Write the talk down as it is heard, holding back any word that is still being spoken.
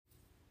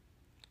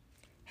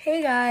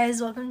Hey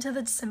guys, welcome to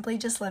the Simply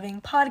Just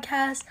Living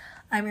podcast.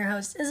 I'm your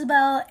host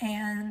Isabel,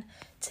 and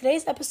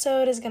today's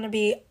episode is going to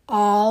be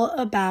all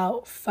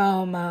about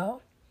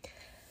FOMO.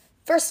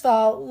 First of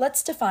all,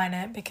 let's define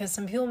it because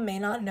some people may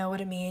not know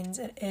what it means.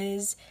 It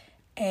is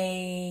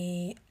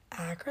a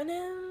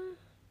acronym.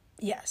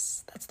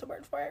 Yes, that's the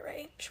word for it,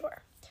 right?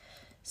 Sure.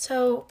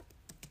 So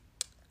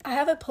I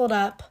have it pulled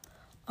up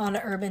on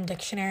Urban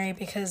Dictionary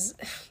because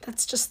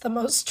that's just the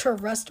most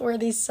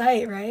trustworthy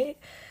site, right?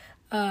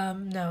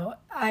 No,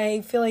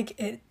 I feel like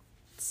it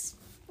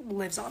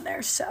lives on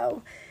there,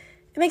 so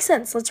it makes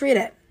sense. Let's read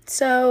it.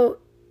 So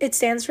it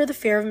stands for the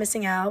fear of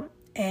missing out,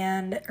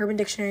 and Urban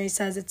Dictionary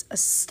says it's a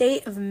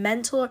state of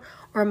mental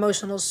or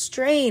emotional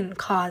strain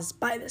caused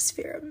by this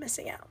fear of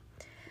missing out.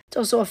 It's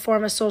also a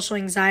form of social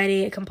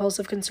anxiety, a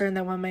compulsive concern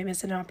that one might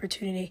miss an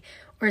opportunity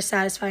or a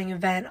satisfying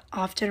event,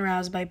 often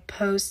aroused by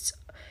posts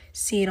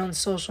seen on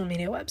social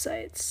media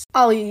websites.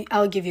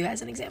 I'll give you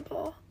guys an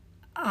example.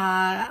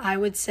 I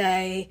would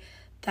say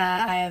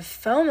that I have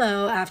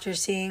FOMO after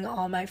seeing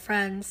all my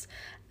friends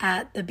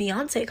at the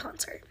Beyonce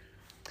concert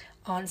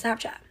on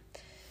Snapchat.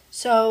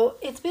 So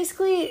it's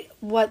basically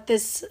what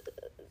this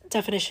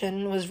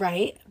definition was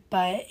right,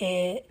 but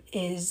it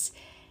is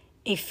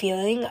a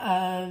feeling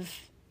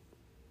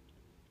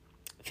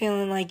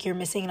like you're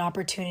missing an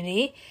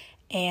opportunity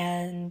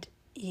and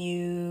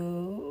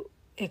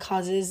it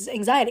causes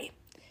anxiety.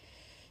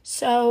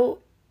 So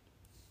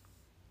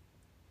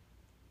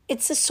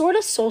it's a sort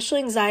of social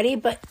anxiety,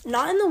 but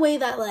not in the way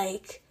that,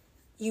 like,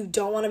 you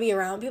don't want to be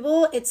around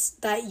people. It's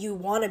that you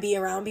want to be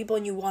around people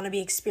and you want to be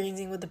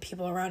experiencing what the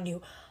people around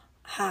you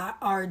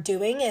are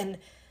doing and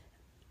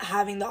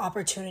having the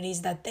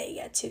opportunities that they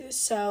get to.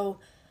 So,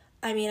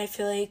 I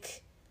feel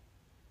like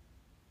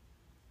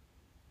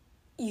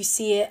you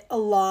see it a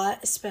lot,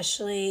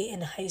 especially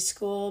in high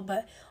school,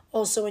 but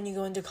also when you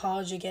go into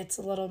college, it gets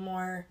a little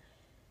more,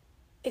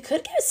 it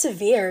could get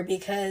severe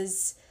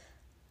because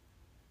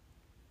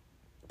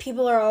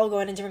people are all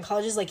going to different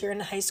colleges. Like, you're in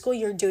high school,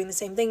 you're doing the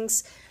same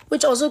things,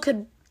 which also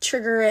could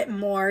trigger it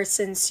more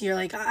since you're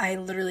like, I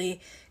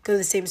literally go to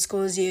the same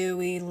school as you.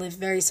 We live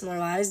very similar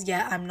lives,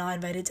 yet I'm not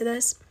invited to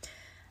this.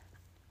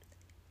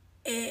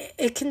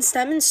 It can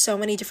stem in so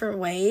many different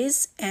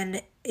ways, and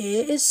it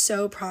is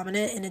so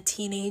prominent in a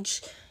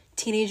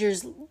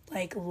teenager's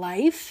like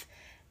life.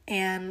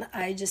 And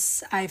I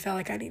felt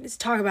like I needed to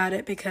talk about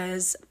it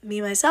because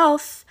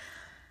myself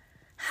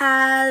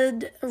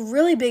had a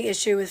really big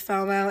issue with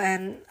FOMO,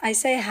 and I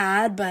say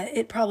had, but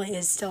it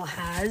probably still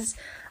has.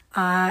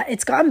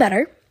 It's gotten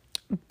better,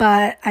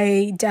 but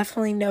I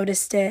definitely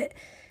noticed it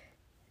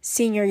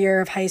senior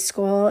year of high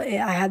school.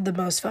 I had the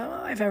most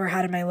FOMO I've ever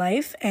had in my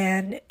life,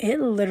 and it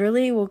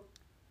literally will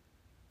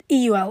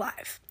eat you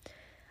alive.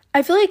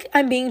 I feel like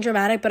I'm being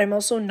dramatic, but I'm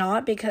also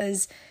not,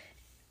 because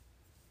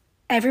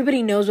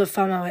everybody knows what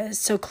FOMO is,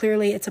 so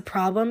clearly it's a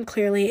problem,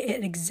 clearly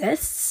it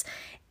exists,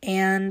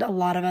 and a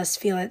lot of us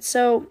feel it.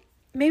 So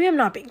maybe I'm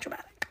not being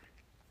dramatic.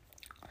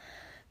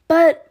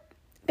 But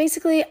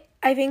basically,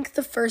 I think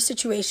the first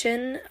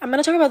situation, I'm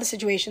going to talk about the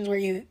situations where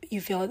you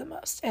feel it the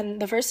most.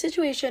 And the first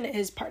situation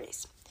is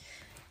parties.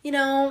 You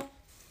know,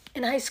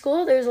 in high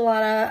school, there's a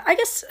lot of, I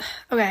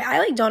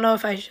don't know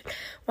if I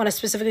want to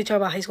specifically talk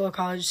about high school or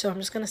college, so I'm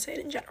just going to say it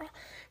in general,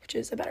 which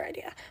is a better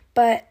idea.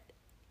 But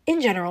in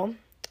general,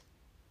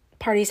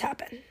 parties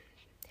happen.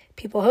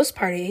 People host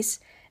parties,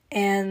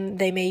 and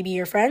they may be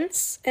your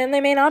friends, and they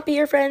may not be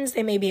your friends.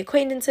 They may be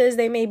acquaintances.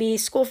 They may be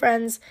school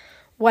friends,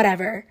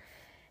 whatever.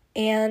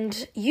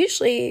 And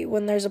usually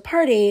when there's a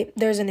party,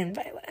 there's an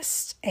invite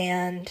list.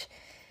 And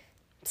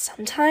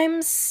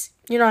sometimes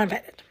you're not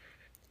invited.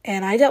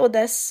 And I dealt with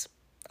this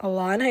a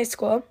lot in high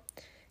school.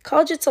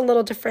 College, it's a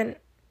little different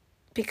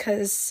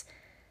because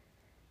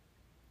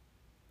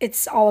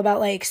it's all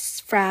about, like,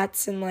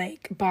 frats and,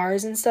 like,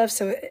 bars and stuff.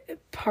 So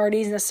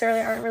parties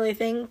necessarily aren't really a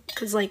thing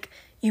because, like,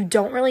 you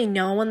don't really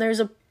know when there's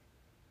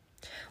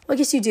I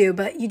guess you do,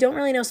 but you don't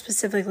really know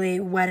specifically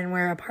when and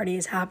where a party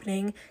is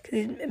happening because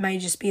it might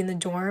just be in the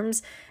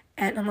dorms,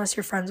 and unless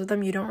you're friends with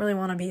them, you don't really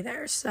want to be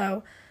there.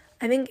 So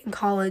I think in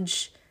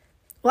college,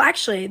 well,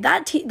 actually,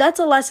 that's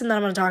a lesson that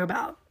I'm going to talk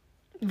about,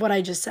 what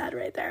I just said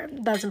right there.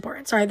 That's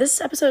important. Sorry,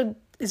 this episode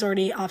is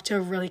already off to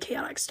a really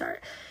chaotic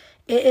start.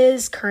 It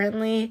is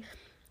currently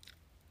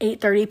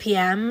 8:30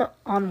 p.m.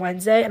 on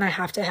Wednesday, and I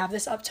have to have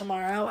this up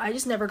tomorrow. I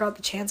just never got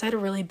the chance. I had a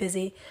really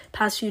busy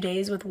past few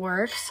days with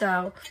work,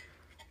 so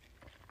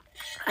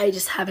I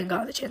just haven't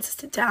gotten the chance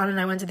to sit down, and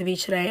I went to the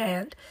beach today,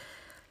 and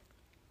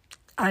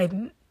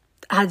I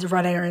had to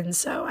run errands,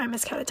 so I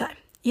miscounted time.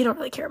 You don't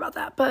really care about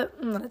that, but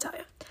I'm going to tell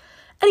you.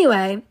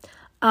 Anyway,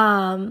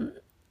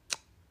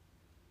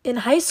 in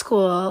high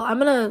school, I'm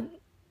going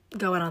to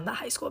go in on the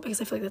high school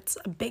because I feel like that's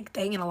a big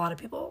thing, and a lot of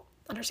people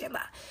understand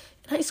that.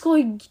 In high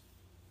school,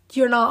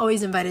 you're not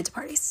always invited to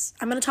parties.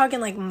 I'm going to talk in,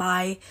 like,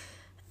 my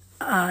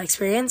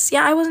experience.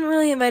 Yeah, I wasn't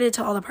really invited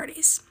to all the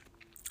parties.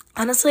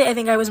 Honestly, I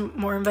think I was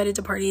more invited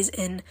to parties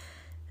in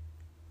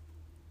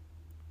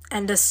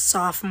end of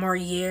sophomore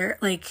year,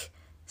 like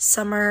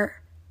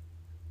summer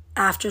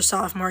after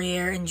sophomore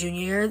year and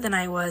junior year than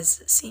I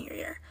was senior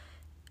year.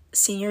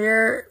 Senior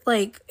year,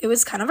 like, it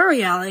was kind of a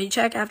reality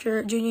check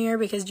after junior year,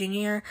 because junior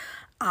year,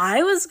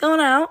 I was going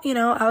out,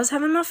 I was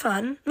having my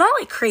fun. Not,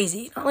 like,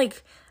 crazy. Not,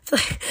 like, I feel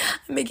like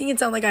I'm making it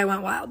sound like I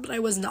went wild, but I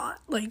was not.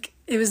 Like,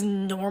 it was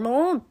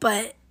normal,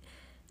 but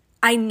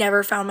I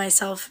never found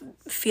myself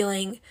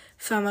feeling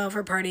FOMO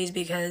for parties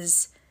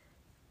because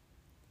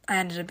I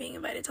ended up being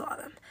invited to a lot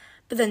of them.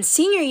 But then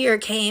senior year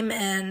came,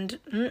 and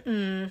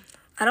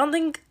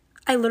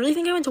I literally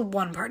think I went to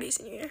one party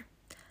senior year.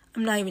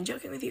 I'm not even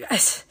joking with you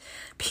guys,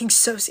 being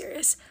so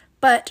serious.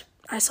 But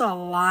I saw a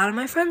lot of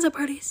my friends at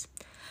parties.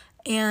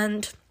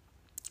 And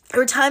there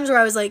were times where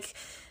I was like,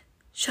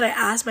 should I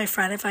ask my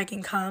friend if I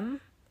can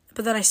come?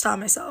 But then I stopped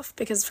myself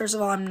because, first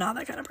of all, I'm not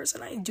that kind of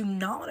person. I do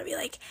not want to be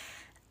like,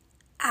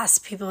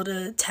 ask people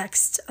to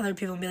text other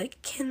people and be like,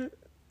 can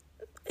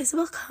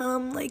Isabel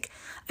come? Like,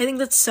 I think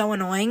that's so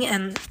annoying,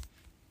 and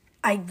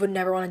I would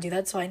never want to do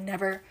that, so I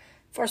never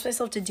forced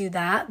myself to do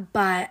that.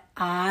 But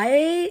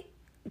I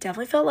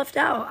definitely felt left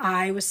out.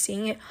 I was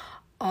seeing it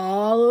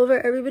all over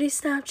everybody's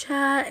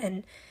Snapchat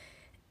and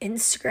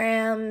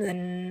Instagram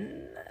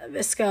and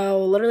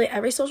Visco, literally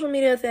every social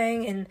media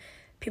thing, and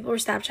people were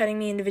Snapchatting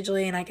me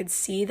individually, and I could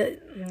see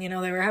that, they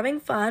were having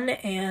fun,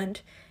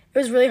 and it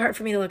was really hard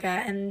for me to look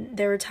at. And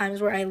there were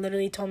times where I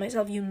literally told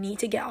myself, you need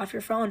to get off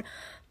your phone.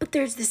 But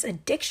there's this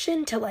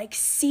addiction to, like,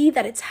 see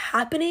that it's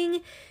happening.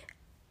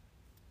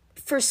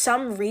 For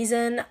some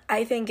reason,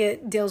 I think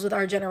it deals with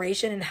our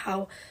generation and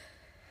how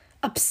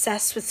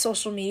obsessed with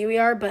social media we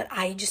are, but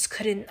I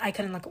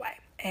couldn't look away.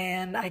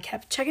 And I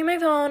kept checking my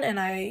phone, and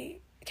I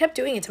kept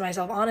doing it to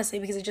myself, honestly,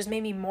 because it just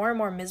made me more and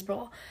more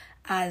miserable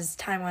as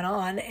time went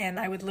on. And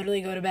I would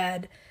literally go to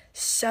bed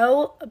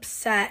so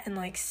upset and,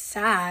 like,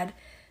 sad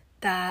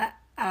that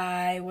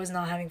I was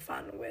not having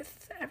fun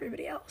with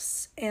everybody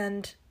else.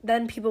 And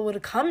then people would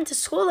come to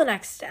school the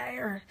next day,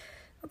 or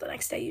not the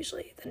next day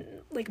usually,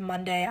 then like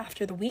Monday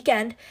after the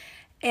weekend,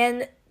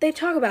 and they'd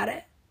talk about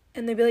it.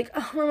 And they'd be like,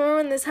 oh, remember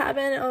when this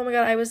happened? Oh my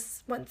God,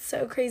 went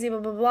so crazy, blah,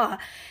 blah, blah.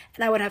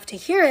 And I would have to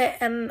hear it,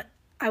 and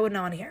I would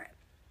not want to hear it.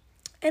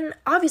 And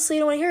obviously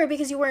you don't want to hear it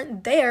because you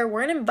weren't there,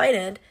 weren't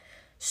invited,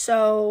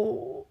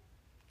 so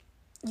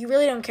you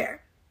really don't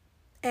care.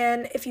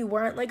 And if you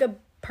weren't like a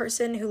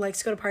person who likes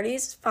to go to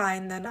parties,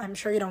 fine, then I'm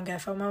sure you don't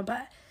get FOMO,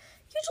 but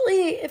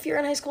usually if you're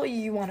in high school,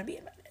 you want to be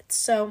invited.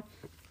 So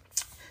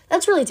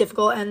that's really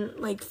difficult, and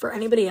like for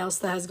anybody else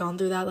that has gone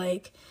through that,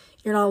 like,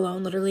 you're not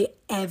alone. Literally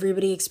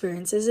everybody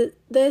experiences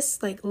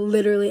this, like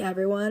literally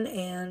everyone,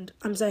 and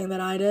I'm saying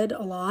that I did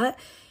a lot,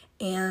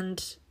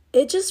 and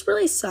it just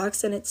really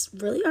sucks, and it's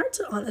really hard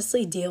to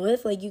honestly deal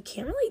with. Like, you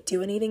can't really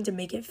do anything to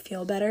make it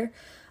feel better.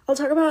 I'll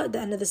talk about at the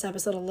end of this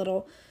episode a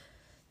little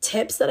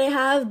tips that I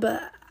have,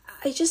 but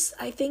I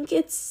think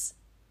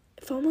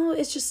FOMO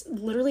is just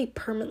literally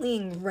permanently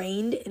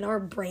ingrained in our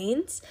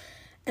brains,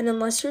 and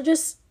unless you're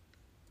just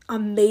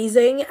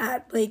amazing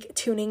at like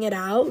tuning it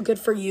out, good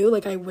for you,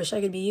 like I wish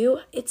I could be you,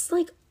 it's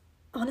like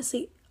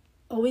honestly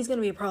always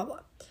gonna be a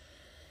problem.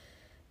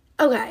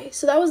 Okay,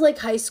 so that was like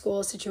high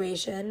school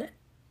situation.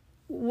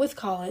 With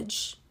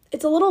college,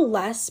 it's a little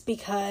less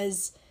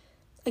because,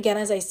 again,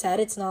 as I said,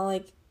 it's not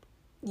like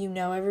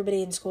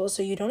everybody in school,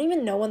 so you don't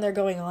even know when they're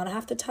going on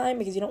half the time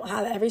because you don't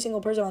have every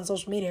single person on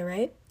social media,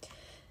 right?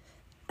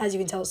 As you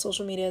can tell,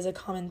 social media is a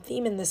common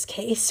theme in this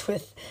case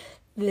with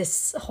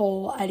this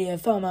whole idea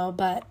of FOMO,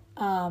 but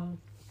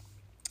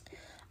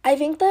I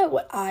think that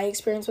what I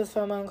experienced with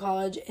FOMO in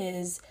college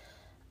is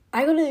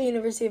I go to the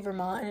University of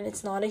Vermont, and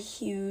it's not a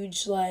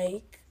huge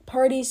like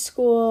party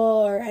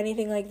school or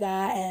anything like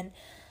that, and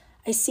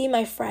I see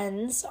my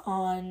friends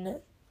on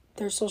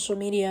their social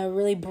media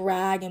really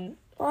brag, and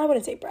well, I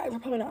wouldn't say brag, they're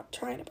probably not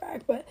trying to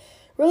brag, but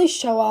really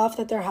show off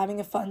that they're having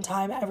a fun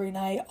time every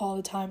night, all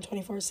the time,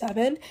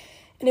 24/7.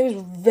 And it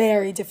was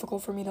very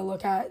difficult for me to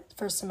look at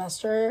first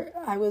semester.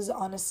 I was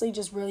honestly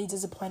just really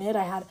disappointed.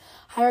 I had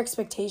higher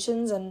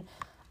expectations, and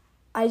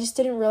I just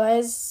didn't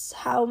realize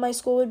how my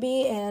school would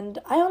be. And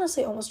I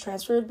honestly almost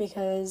transferred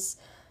because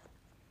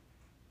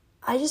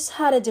I just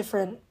had a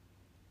different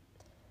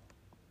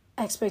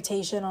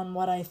expectation on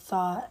what I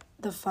thought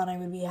the fun I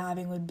would be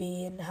having would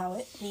be and how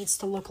it needs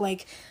to look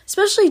like,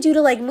 especially due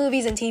to like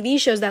movies and TV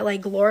shows that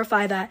like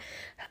glorify that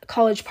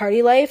college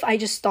party life. I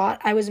just thought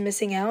I was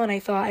missing out, and I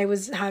thought I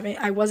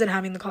wasn't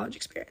having the college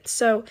experience.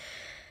 So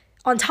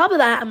on top of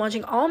that, I'm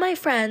watching all my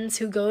friends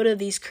who go to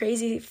these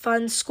crazy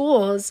fun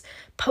schools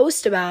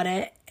post about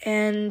it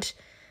and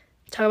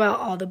talk about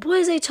all the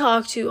boys they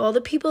talked to, all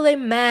the people they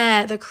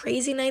met, the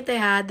crazy night they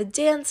had, the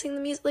dancing, the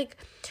music. Like,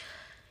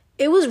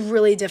 it was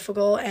really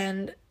difficult,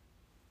 and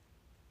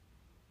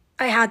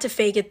I had to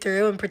fake it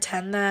through and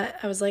pretend that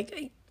I was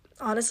like,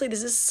 honestly,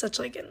 this is such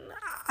like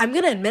I'm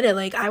gonna admit it,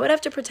 like I would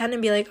have to pretend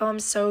and be like, oh, I'm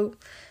so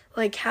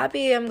like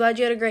happy, I'm glad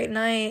you had a great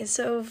night,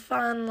 so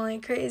fun,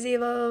 like crazy,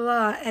 blah blah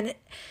blah. And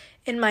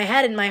in my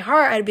head, in my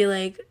heart, I'd be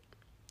like,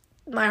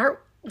 that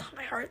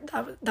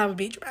would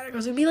be dramatic.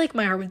 It would be like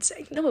my heart would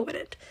sink. No, it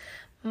wouldn't.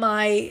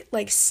 My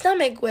like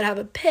stomach would have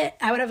a pit.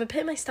 I would have a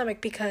pit in my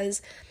stomach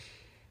because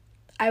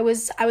I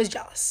was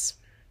jealous.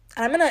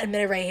 And I'm going to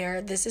admit it right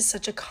here. This is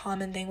such a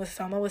common thing with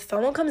FOMO. With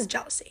FOMO comes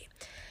jealousy.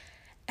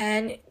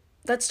 And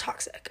that's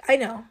toxic. I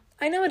know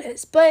it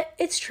is. But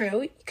it's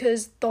true,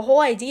 because the whole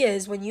idea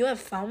is when you have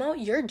FOMO,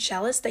 you're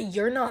jealous that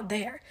you're not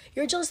there.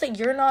 You're jealous that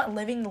you're not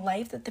living the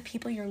life that the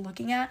people you're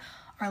looking at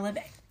are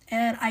living.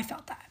 And I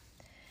felt that.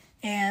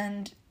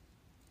 And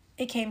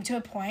it came to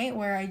a point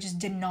where I just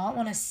did not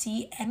want to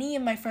see any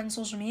of my friends'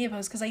 social media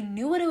posts because I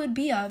knew what it would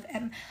be of,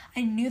 and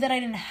I knew that I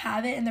didn't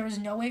have it and there was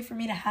no way for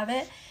me to have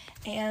it,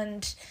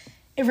 and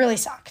it really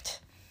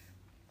sucked.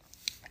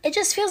 It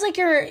just feels like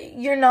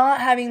you're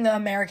not having the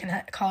American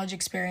college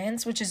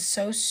experience, which is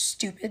so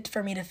stupid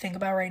for me to think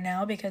about right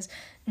now, because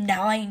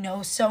now I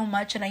know so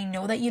much and I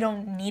know that you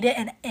don't need it,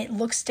 and it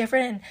looks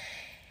different,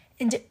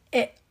 and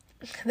the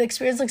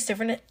experience looks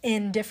different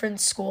in different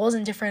schools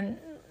and different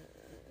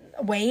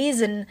ways,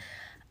 and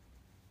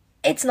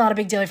it's not a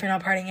big deal if you're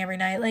not partying every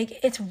night.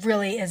 Like, it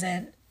really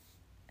isn't.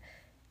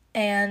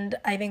 And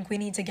I think we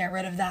need to get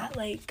rid of that,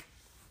 like,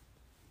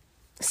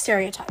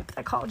 stereotype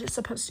that college is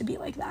supposed to be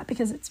like that,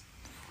 because it's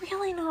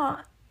really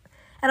not.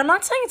 And I'm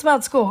not saying it's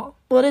about school.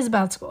 Well, it is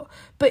about school.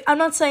 But I'm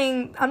not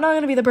going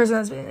to be the person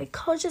that's being like,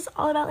 college is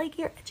all about, like,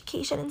 your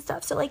education and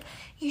stuff. So, like,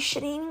 you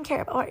shouldn't even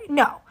care about it.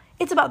 No.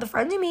 It's about the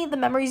friends you meet, the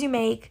memories you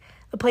make,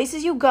 the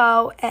places you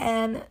go,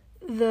 and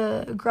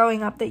the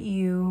growing up that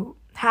you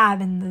have,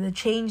 and the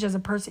change as a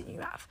person you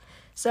have.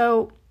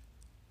 So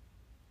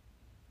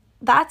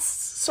that's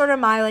sort of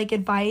my, like,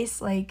 advice.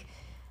 Like,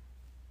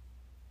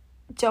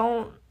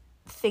 don't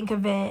think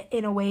of it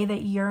in a way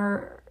that you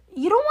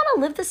don't want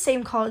to live the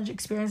same college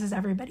experience as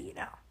everybody you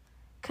know,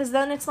 because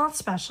then it's not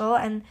special,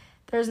 and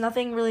there's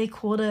nothing really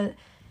cool to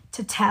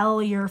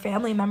tell your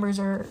family members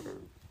or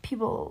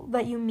people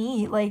that you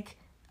meet, like,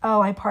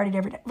 oh, I partied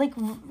every day. Like,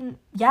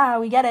 yeah,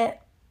 we get it.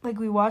 Like,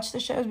 we watch the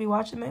shows, we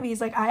watch the movies.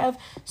 Like, I have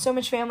so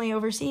much family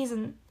overseas,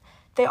 and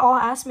they all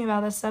ask me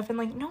about this stuff, and,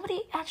 like,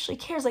 nobody actually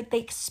cares. Like, they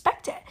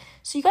expect it.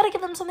 So you got to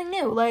give them something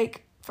new.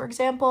 Like, for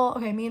example,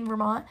 okay, me in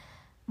Vermont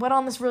went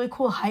on this really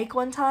cool hike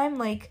one time.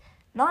 Like,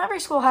 not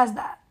every school has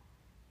that.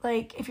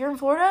 Like, if you're in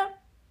Florida,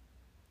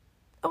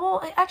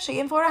 well, actually,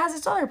 in Florida has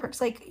its other perks.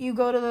 Like, you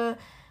go to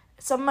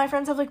some of my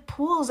friends have, like,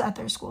 pools at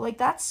their school. Like,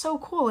 that's so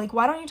cool. Like,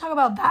 why don't you talk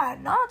about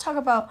that? Not talk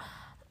about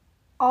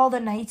all the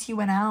nights you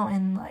went out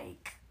and,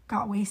 like,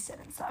 got wasted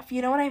and stuff.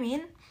 You know what I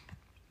mean?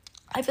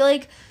 I feel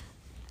like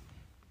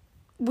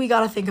we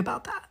got to think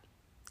about that.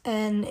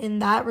 And in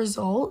that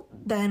result,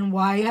 then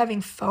why are you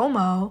having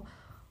FOMO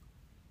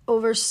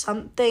over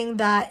something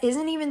that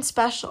isn't even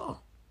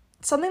special?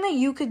 Something that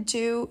you could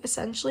do,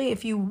 essentially,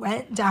 if you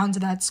went down to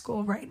that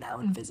school right now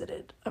and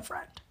visited a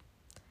friend.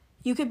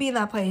 You could be in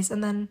that place,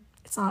 and then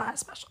it's not as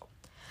special.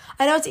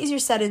 I know it's easier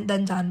said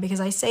than done, because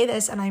I say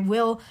this, and I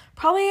will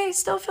probably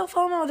still feel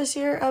FOMO this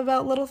year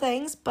about little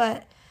things,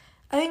 but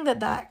I think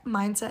that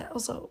mindset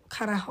also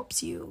kind of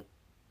helps you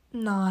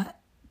not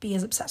be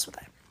as obsessed with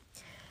it.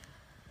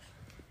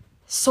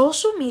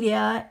 Social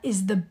media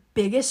is the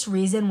biggest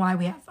reason why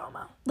we have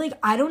FOMO. Like,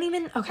 I don't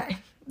even, okay,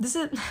 this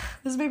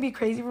may be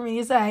crazy for me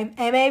to say.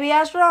 It may be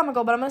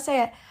astronomical, but I'm going to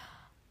say it.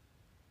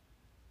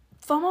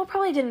 FOMO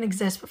probably didn't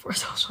exist before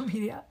social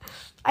media.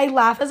 I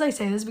laugh as I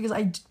say this because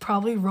I'm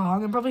probably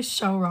wrong. I'm probably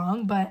so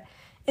wrong, but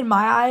in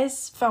my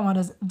eyes,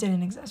 FOMO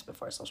didn't exist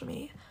before social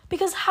media.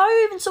 Because how are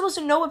you even supposed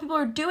to know what people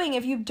are doing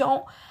if you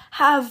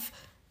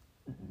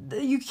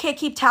can't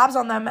keep tabs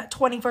on them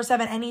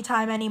 24/7,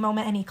 anytime, any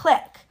moment, any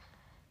click?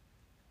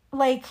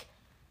 Like,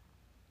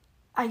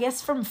 I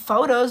guess from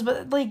photos,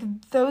 but,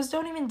 like, those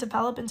don't even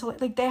develop until,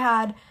 like, they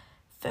had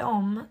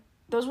film.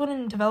 Those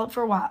wouldn't develop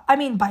for a while. I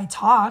mean, by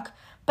talk.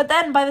 But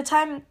then by the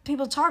time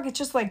people talk, it's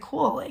just, like,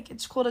 cool. Like,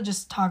 it's cool to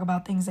just talk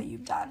about things that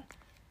you've done.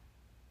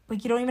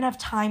 Like, you don't even have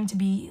time to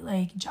be,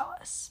 like,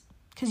 jealous,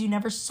 because you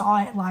never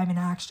saw it live in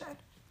action.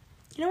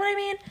 You know what I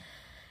mean?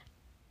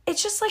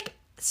 It's just, like,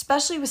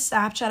 especially with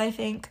Snapchat, I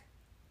think,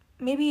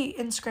 maybe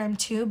Instagram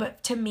too,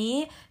 but to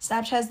me,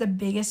 Snapchat is the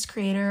biggest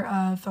creator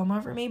of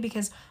FOMO for me,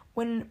 because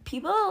when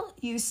people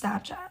use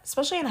Snapchat,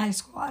 especially in high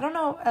school, I don't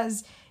know,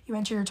 as you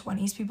enter your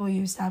 20s, people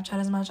use Snapchat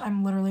as much.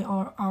 I'm literally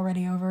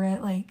already over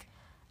it. Like,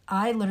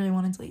 I literally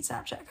want to delete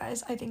Snapchat,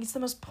 guys. I think it's the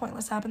most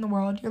pointless app in the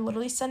world. You're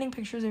literally sending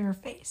pictures of your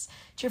face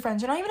to your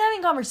friends. You're not even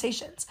having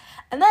conversations.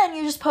 And then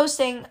you're just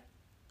posting,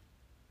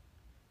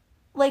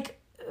 like,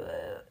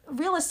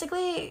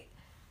 realistically,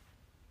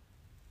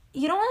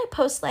 you don't really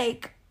post,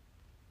 like,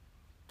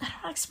 I don't know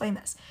how to explain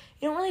this.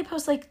 You don't really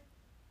post, like,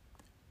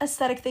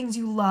 aesthetic things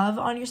you love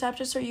on your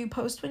Snapchat, so you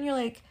post when you're,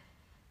 like,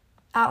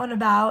 out and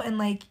about, and,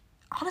 like,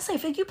 honestly, I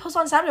feel like you post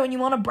on Snapchat when you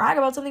want to brag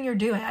about something you're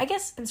doing. I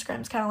guess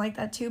Instagram's kind of like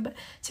that too, but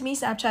to me,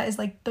 Snapchat is,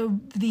 like,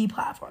 the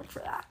platform for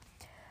that.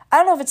 I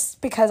don't know if it's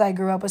because I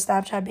grew up with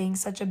Snapchat being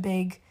such a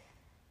big,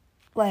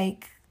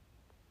 like,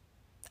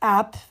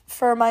 app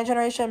for my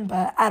generation,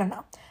 but I don't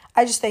know.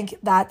 I just think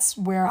that's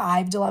where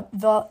I've developed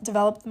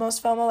the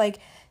most FOMO. Like,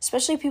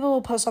 especially people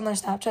who post on their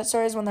Snapchat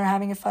stories when they're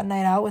having a fun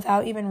night out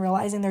without even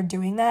realizing they're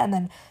doing that, and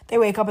then they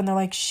wake up and they're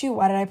like, shoot,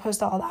 why did I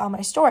post all that on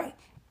my story?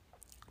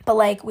 But,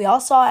 like, we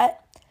all saw it,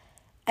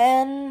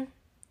 and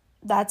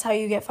that's how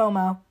you get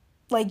FOMO.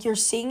 Like, you're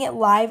seeing it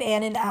live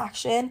and in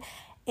action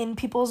in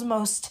people's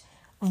most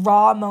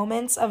raw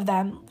moments of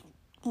them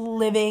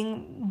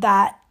living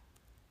that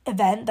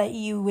event that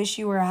you wish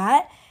you were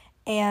at,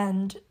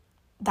 and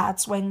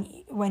that's when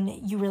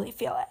you really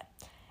feel it.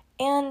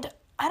 And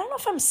I don't know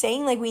if I'm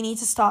saying like we need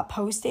to stop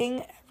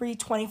posting every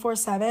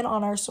 24/7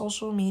 on our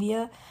social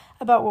media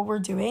about what we're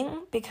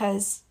doing,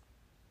 because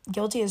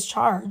guilty as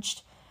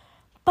charged,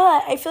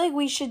 but I feel like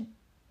we should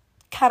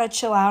kind of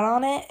chill out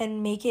on it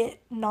and make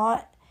it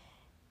not,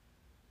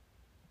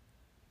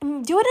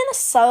 do it in a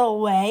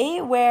subtle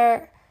way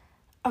where,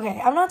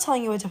 okay, I'm not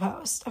telling you what to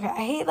post. Okay,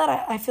 I hate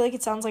that I feel like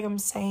it sounds like I'm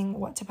saying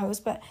what to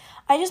post, but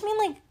I just mean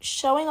like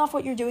showing off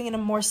what you're doing in a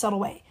more subtle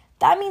way.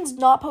 That means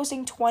not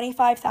posting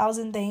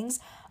 25,000 things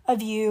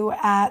of you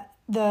at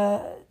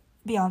the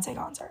Beyonce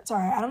concert.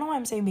 Sorry, I don't know why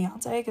I'm saying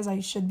Beyonce, because I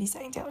should be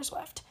saying Taylor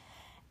Swift.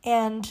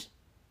 And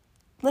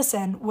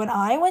listen, when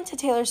I went to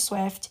Taylor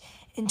Swift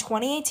in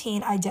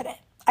 2018, I did it.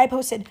 I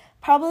posted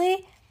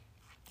probably,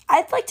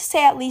 I'd like to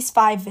say at least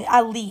five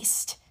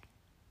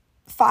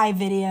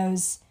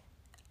videos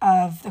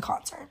of the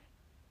concert.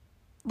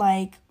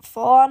 Like,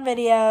 full-on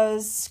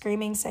videos,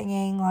 screaming,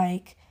 singing,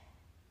 like,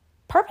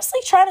 purposely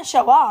trying to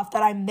show off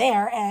that I'm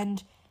there.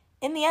 And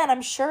in the end,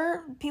 I'm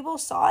sure people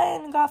saw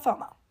it and got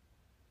FOMO,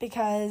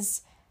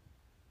 because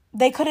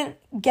they couldn't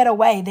get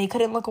away. They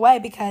couldn't look away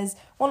because,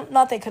 well,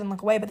 not they couldn't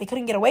look away, but they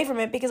couldn't get away from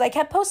it because I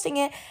kept posting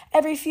it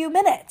every few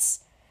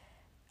minutes.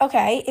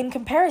 Okay, in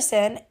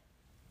comparison,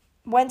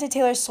 went to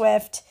Taylor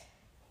Swift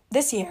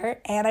this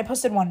year and I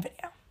posted one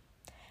video.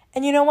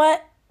 And you know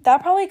what?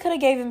 That probably could have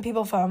given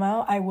people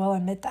FOMO. I will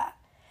admit that.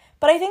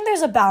 But I think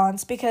there's a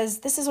balance, because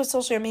this is what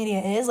social media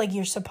is. Like,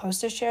 you're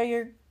supposed to share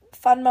your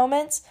fun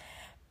moments,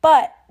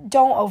 but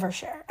don't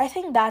overshare. I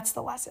think that's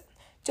the lesson.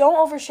 Don't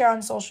overshare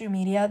on social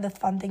media the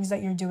fun things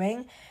that you're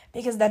doing,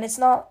 because then it's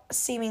not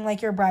seeming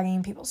like you're bragging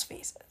in people's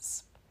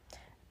faces.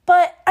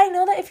 But I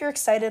know that if you're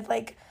excited,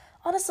 like,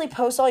 honestly,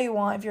 post all you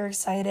want if you're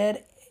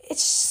excited.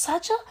 It's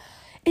such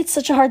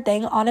a hard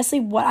thing. Honestly,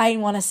 I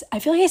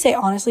feel like I say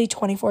honestly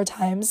 24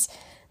 times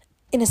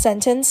in a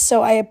sentence,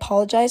 so I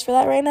apologize for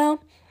that right now.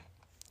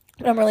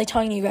 But I'm really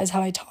telling you guys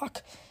how I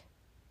talk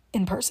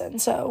in person,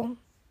 so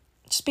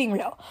just being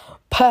real.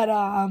 But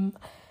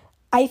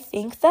I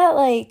think that,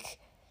 like,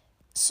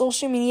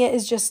 social media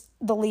is just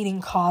the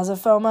leading cause of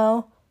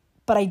FOMO,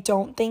 but I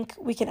don't think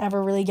we can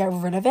ever really get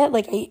rid of it.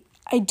 Like,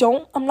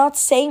 I'm not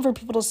saying for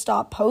people to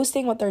stop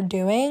posting what they're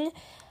doing.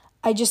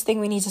 I just think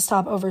we need to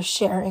stop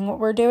oversharing what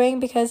we're doing,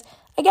 because,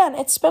 again,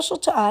 it's special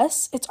to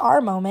us. It's our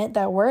moment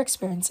that we're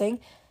experiencing.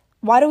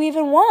 Why do we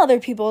even want other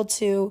people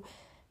to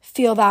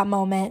feel that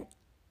moment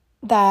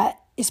that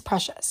is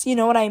precious? You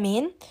know what I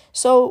mean?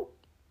 So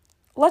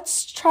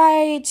let's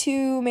try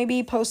to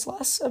maybe post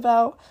less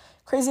about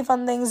crazy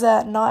fun things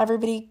that not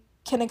everybody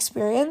can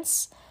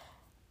experience.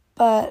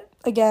 But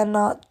again,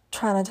 not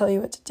trying to tell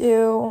you what to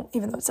do,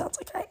 even though it sounds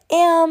like I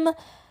am.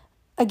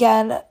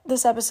 Again,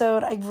 this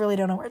episode, I really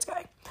don't know where it's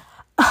going.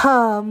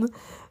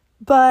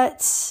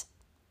 But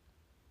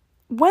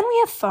when we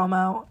have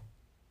FOMO,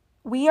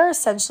 we are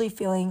essentially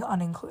feeling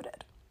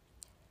unincluded.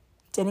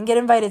 Didn't get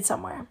invited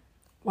somewhere.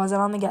 Wasn't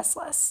on the guest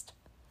list.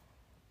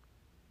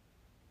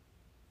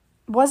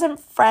 Wasn't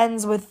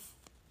friends with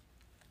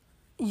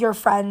your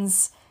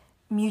friends'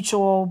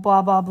 mutual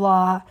blah, blah,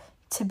 blah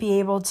to be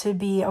able to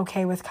be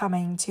okay with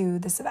coming to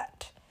this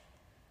event.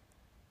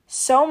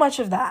 So much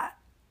of that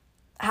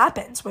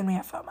happens when we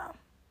have FOMO.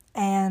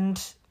 And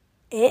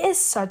it is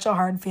such a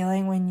hard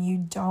feeling when you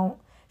don't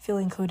feel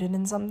included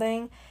in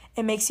something.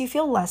 It makes you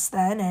feel less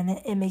than, and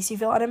it makes you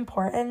feel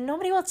unimportant.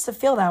 Nobody wants to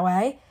feel that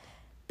way,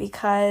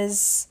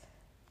 because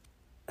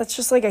that's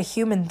just like a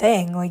human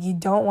thing. Like, you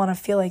don't want to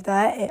feel like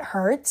that. It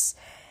hurts.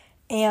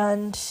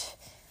 And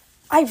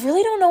I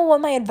really don't know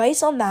what my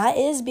advice on that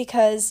is,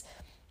 because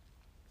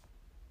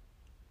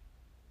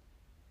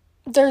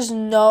there's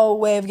no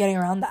way of getting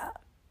around that.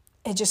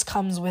 It just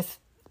comes with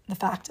the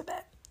fact of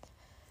it.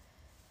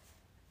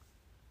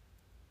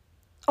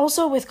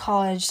 Also with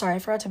college, sorry, I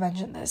forgot to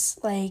mention this,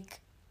 like,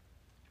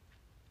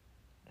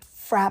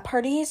 frat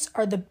parties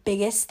are the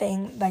biggest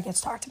thing that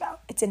gets talked about.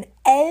 It's in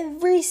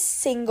every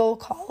single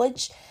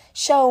college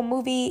show,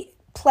 movie,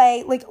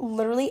 play, like,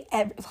 literally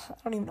I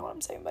don't even know what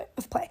I'm saying, but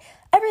with play.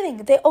 Everything.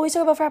 They always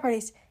talk about frat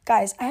parties.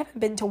 Guys, I haven't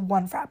been to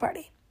one frat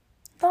party.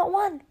 Not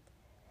one.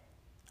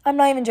 I'm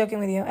not even joking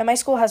with you. And my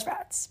school has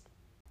frats.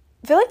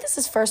 I feel like this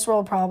is first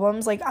world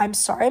problems. Like, I'm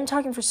sorry I'm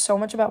talking for so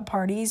much about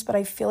parties, but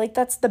I feel like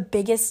that's one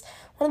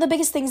of the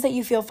biggest things that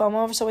you feel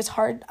FOMO over, so it's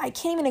hard. I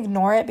can't even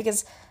ignore it,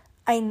 because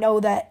I know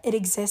that it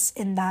exists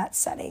in that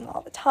setting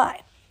all the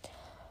time.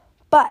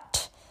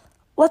 But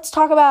let's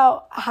talk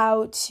about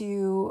how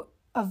to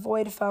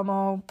avoid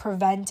FOMO,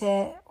 prevent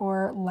it,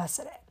 or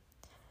lessen it.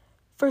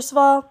 First of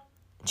all,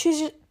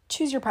 choose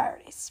your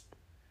priorities.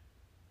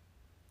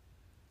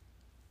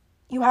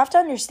 You have to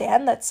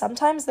understand that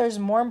sometimes there's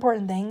more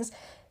important things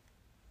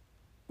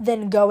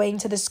than going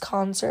to this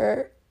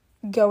concert,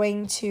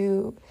 going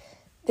to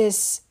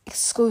this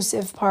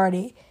exclusive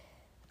party.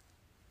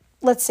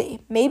 let's see,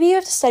 maybe you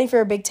have to study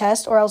for a big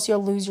test or else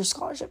you'll lose your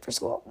scholarship for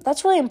school.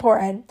 That's really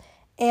important.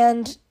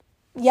 And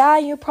yeah,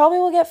 you probably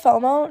will get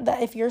FOMO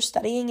that if you're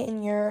studying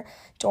in your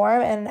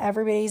dorm and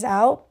everybody's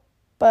out,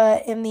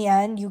 but in the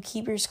end, you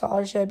keep your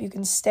scholarship, you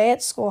can stay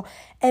at school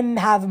and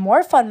have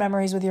more fun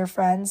memories with your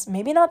friends.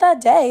 Maybe not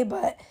that day,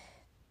 but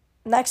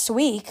next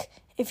week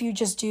if you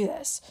just do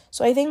this.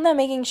 So I think that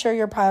making sure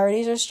your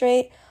priorities are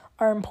straight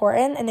are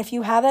important. And if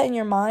you have that in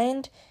your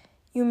mind,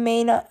 you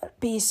may not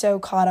be so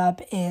caught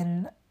up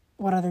in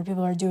what other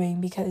people are doing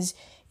because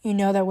you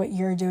know that what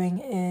you're doing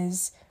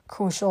is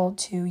crucial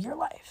to your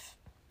life.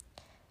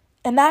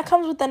 And that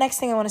comes with the next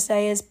thing I want to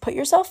say is put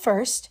yourself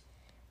first.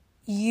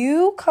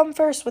 You come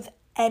first with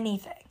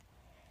anything.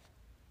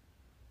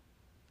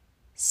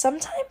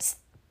 Sometimes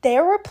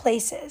there were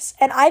places,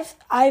 and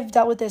I've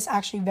dealt with this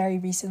actually very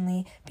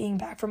recently, being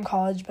back from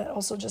college, but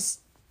also not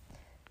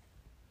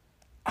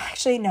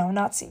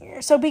senior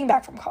year. So being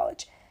back from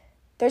college.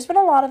 There's been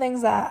a lot of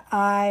things that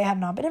I have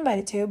not been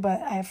invited to,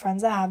 but I have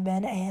friends that have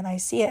been, and I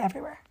see it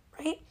everywhere,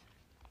 right?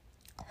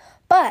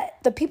 But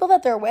the people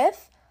that they're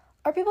with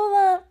are people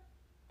that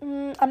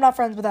I'm not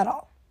friends with at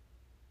all.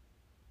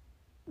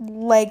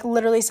 Like,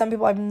 literally, some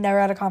people I've never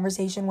had a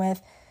conversation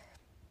with,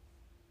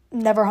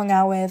 never hung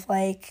out with.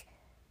 Like,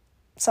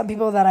 some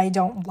people that I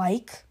don't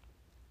like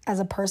as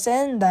a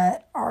person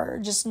that are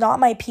just not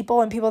my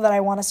people and people that I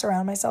want to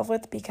surround myself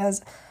with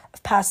because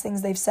of past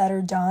things they've said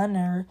or done,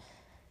 or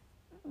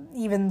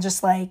even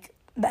just like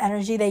the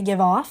energy they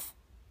give off.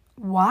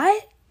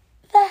 Why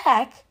the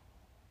heck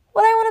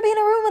would I want to be in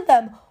a room with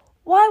them?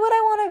 Why would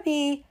I want to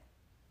be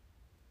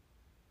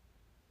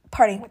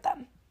partying with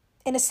them?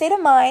 In a state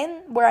of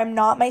mind where I'm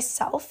not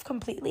myself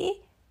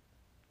completely,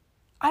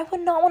 I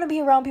would not want to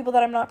be around people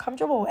that I'm not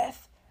comfortable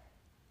with.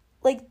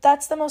 Like,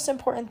 that's the most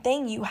important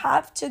thing. You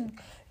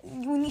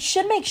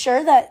should make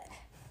sure that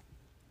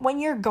when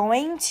you're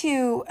going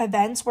to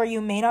events where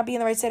you may not be in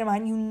the right state of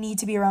mind, you need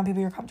to be around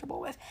people you're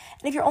comfortable with.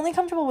 And if you're only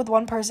comfortable with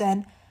one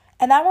person,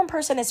 and that one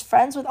person is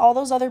friends with all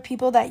those other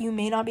people that you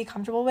may not be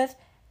comfortable with,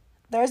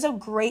 there's a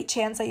great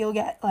chance that you'll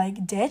get,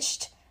 like,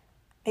 ditched.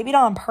 Maybe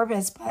not on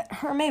purpose,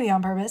 or maybe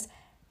on purpose.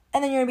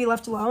 And then you're going to be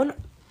left alone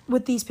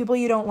with these people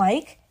you don't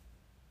like.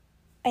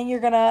 And you're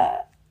going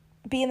to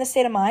be in the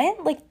state of mind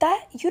like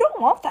that. You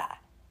don't want that.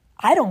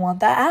 I don't want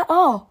that at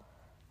all.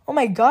 Oh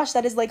my gosh,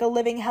 that is like a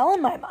living hell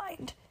in my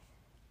mind.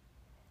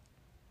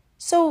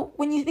 So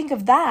when you think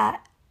of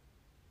that,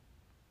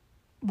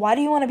 why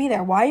do you want to be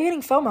there? Why are you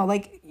getting FOMO?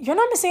 Like, you're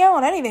not missing out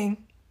on anything.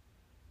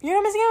 You're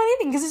not missing out on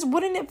anything because this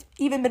wouldn't have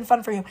even been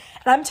fun for you.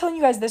 And I'm telling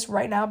you guys this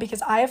right now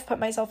because I have put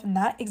myself in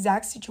that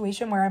exact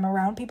situation where I'm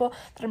around people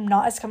that I'm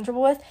not as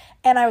comfortable with,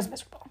 and I was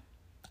miserable.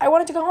 I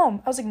wanted to go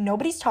home. I was like,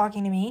 nobody's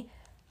talking to me.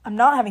 I'm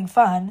not having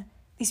fun.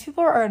 These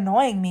people are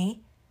annoying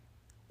me.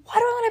 Why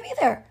do I want to be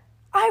there?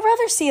 I'd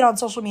rather see it on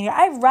social media.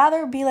 I'd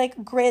rather be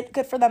like, great,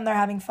 good for them, they're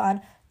having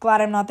fun. Glad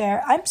I'm not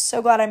there. I'm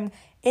so glad I'm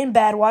in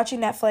bed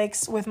watching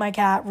Netflix with my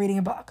cat reading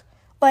a book.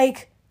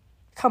 Like,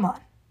 come on.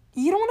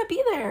 You don't want to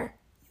be there.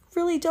 You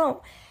really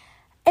don't.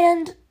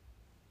 And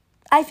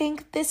I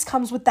think this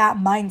comes with that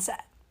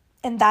mindset.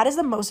 And that is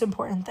the most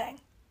important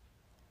thing.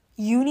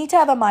 You need to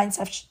have a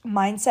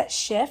mindset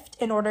shift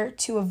in order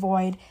to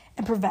avoid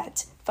and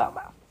prevent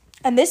FOMO.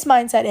 And this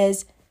mindset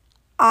is,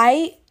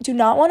 I do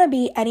not want to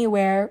be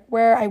anywhere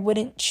where I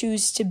wouldn't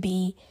choose to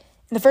be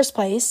in the first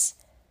place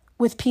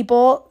with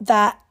people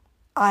that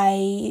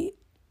I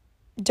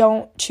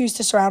don't choose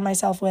to surround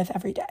myself with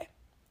every day.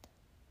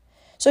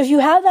 So if you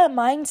have that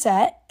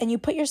mindset and you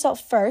put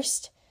yourself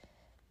first,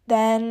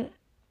 then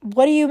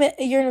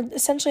you're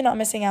essentially not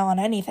missing out on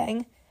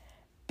anything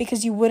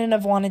because you wouldn't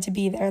have wanted to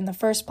be there in the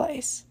first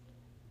place.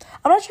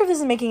 I'm not sure if this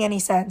is making any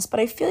sense, but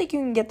I feel like you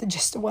can get the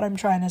gist of what I'm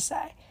trying to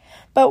say.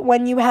 But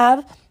when you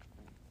have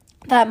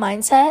that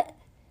mindset,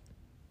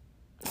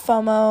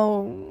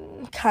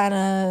 FOMO kind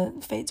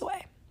of fades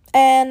away.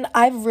 And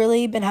I've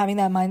really been having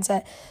that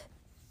mindset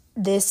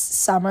this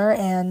summer,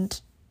 and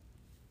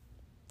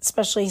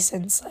especially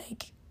since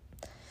like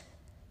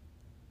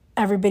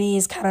everybody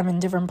is kind of in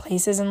different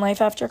places in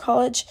life after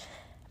college,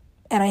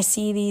 and I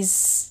see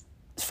these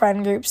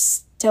friend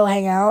groups still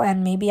hang out,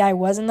 and maybe I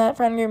was in that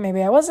friend group,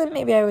 maybe I wasn't,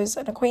 maybe I was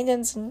an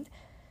acquaintance and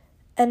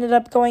ended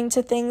up going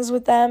to things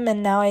with them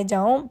and now I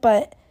don't,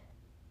 but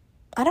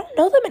I don't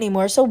know them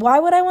anymore, so why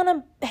would I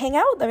want to hang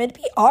out with them? It'd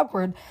be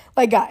awkward.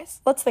 Like,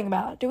 guys, let's think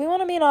about it. Do we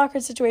want to be in an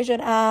awkward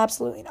situation?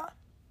 Absolutely not.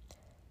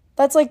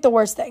 That's like the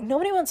worst thing.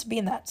 Nobody wants to be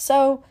in that,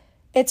 so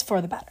it's for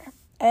the better.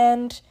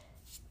 And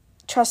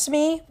trust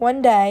me,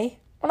 one day,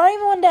 or not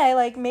even one day,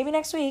 like maybe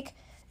next week,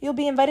 you'll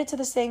be invited to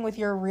this thing with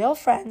your real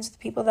friends, the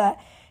people that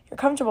you're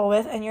comfortable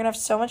with, and you're going to have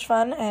so much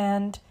fun,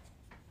 and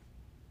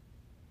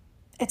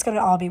it's going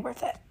to all be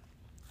worth it.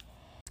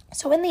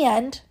 So in the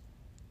end,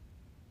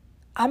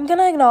 I'm going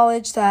to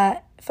acknowledge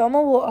that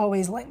FOMO will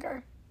always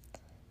linger.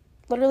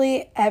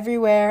 Literally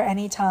everywhere,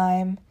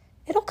 anytime.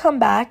 It'll come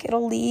back,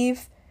 it'll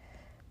leave.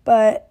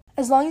 But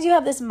as long as you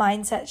have this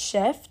mindset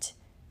shift,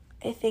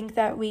 I think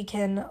that we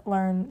can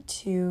learn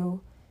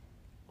to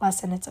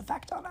lessen its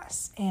effect on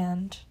us.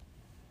 And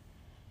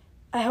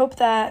I hope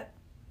that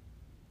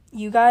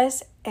you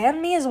guys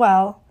and me as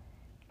well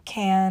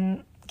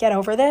can get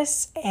over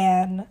this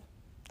and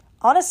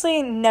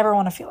honestly never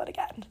want to feel it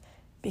again,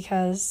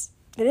 because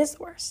it is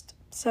the worst.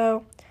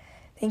 So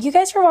thank you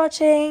guys for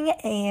watching,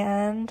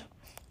 and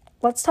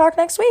let's talk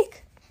next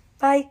week.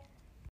 Bye.